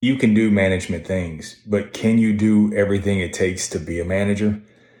You can do management things, but can you do everything it takes to be a manager?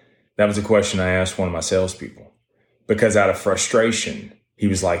 That was a question I asked one of my salespeople because out of frustration, he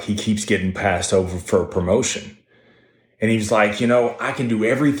was like, he keeps getting passed over for a promotion. And he was like, I can do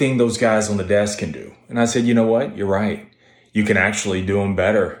everything those guys on the desk can do. And I said, you know what? You're right. You can actually do them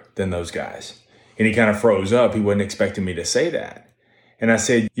better than those guys. And he kind of froze up. He wasn't expecting me to say that. And I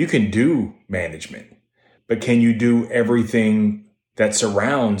said, you can do management, but can you do everything that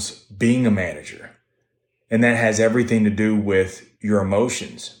surrounds being a manager? And that has everything to do with your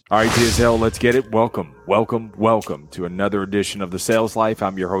emotions. All right, TSL, let's get it. Welcome to another edition of The Sales Life.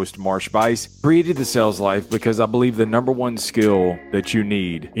 I'm your host, Marsh Bice. Created The Sales Life because I believe the number one skill that you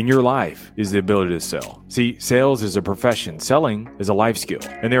need in your life is the ability to sell. See, sales is a profession. Selling is a life skill.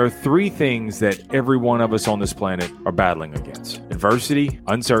 And there are three things that every one of us on this planet are battling against: adversity,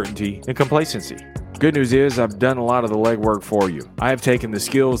 uncertainty, and complacency. Good news is I've done a lot of the legwork for you. I have taken the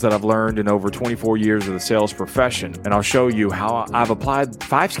skills that I've learned in over 24 years of the sales profession, and I'll show you how I've applied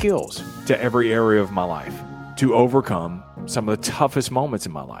 5 skills to every area of my life to overcome some of the toughest moments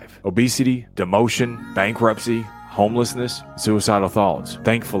in my life: obesity, demotion, bankruptcy, homelessness, suicidal thoughts.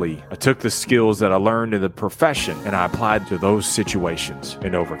 Thankfully, I took the skills that I learned in the profession and I applied to those situations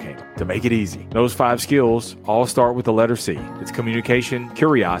and overcame them. To make it easy, those 5 skills all start with the letter C. It's communication,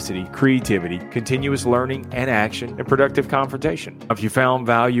 curiosity, creativity, continuous learning and action, and productive confrontation. If you found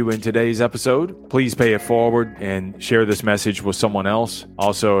value in today's episode, please pay it forward and share this message with someone else.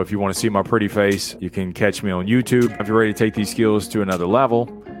 Also, if you want to see my pretty face, you can catch me on YouTube. If you're ready to take these skills to another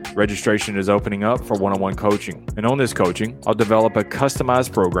level, registration is opening up for one-on-one coaching. And on this coaching, I'll develop a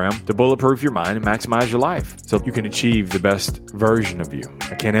customized program to bulletproof your mind and maximize your life so you can achieve the best version of you.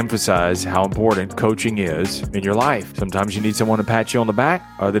 I can't emphasize how important coaching is in your life. Sometimes you need someone to pat you on the back.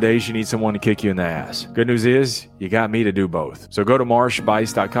 Other days you need someone to kick you in the ass. Good news is you got me to do both. So go to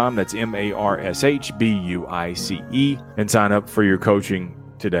marshbice.com. That's MARSHBUICE and sign up for your coaching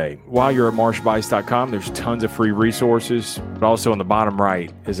today. While you're at marshbice.com, there's tons of free resources, but also on the bottom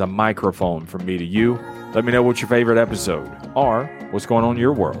right is a microphone from me to you. Let me know what's your favorite episode or what's going on in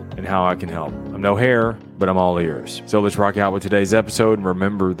your world and how I can help. I'm no hair, but I'm all ears. So let's rock out with today's episode. And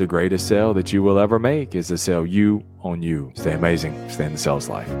remember, the greatest sale that you will ever make is to sell you on you. Stay amazing. Stay in the sales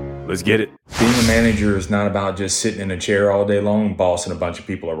life. Let's get it. Being a manager is not about just sitting in a chair all day long, bossing a bunch of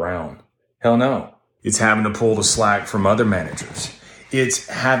people around. Hell no. It's having to pull the slack from other managers. It's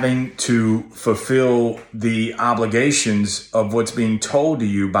having to fulfill the obligations of what's being told to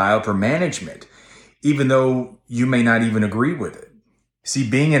you by upper management, even though you may not even agree with it. See,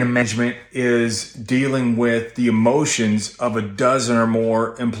 being in a management is dealing with the emotions of a dozen or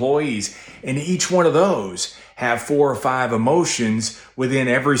more employees, and each one of those have 4 or 5 emotions within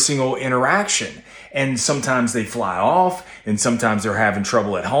every single interaction. And sometimes they fly off, and sometimes they're having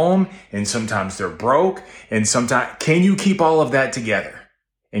trouble at home, and sometimes they're broke, and sometimes, can you keep all of that together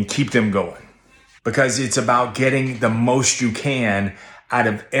and keep them going? Because it's about getting the most you can out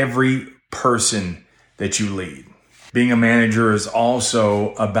of every person that you lead. Being a manager is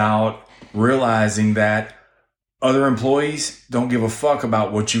also about realizing that other employees don't give a fuck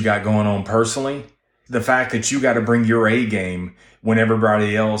about what you got going on personally. The fact that you got to bring your A game when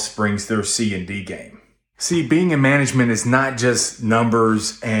everybody else brings their C and D game. See, being in management is not just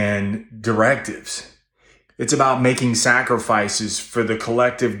numbers and directives. It's about making sacrifices for the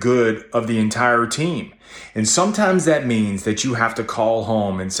collective good of the entire team. And sometimes that means that you have to call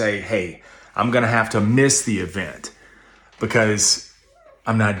home and say, hey, I'm going to have to miss the event because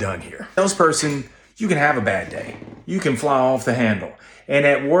I'm not done here. Salesperson, you can have a bad day. You can fly off the handle. And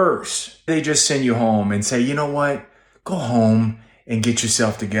at worst, they just send you home and say, you know what? Go home and get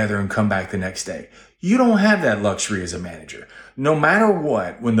yourself together and come back the next day. You don't have that luxury as a manager. No matter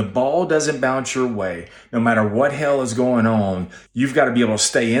what, when the ball doesn't bounce your way, no matter what hell is going on, you've got to be able to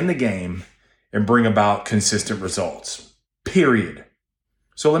stay in the game and bring about consistent results. Period.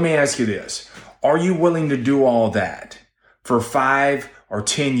 So let me ask you this. Are you willing to do all that for 5 or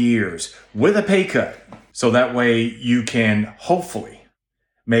 10 years with a pay cut? So that way you can hopefully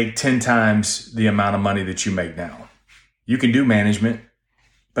make 10 times the amount of money that you make now. You can do management,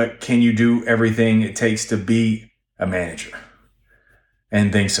 but can you do everything it takes to be a manager?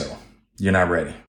 And think so. You're not ready.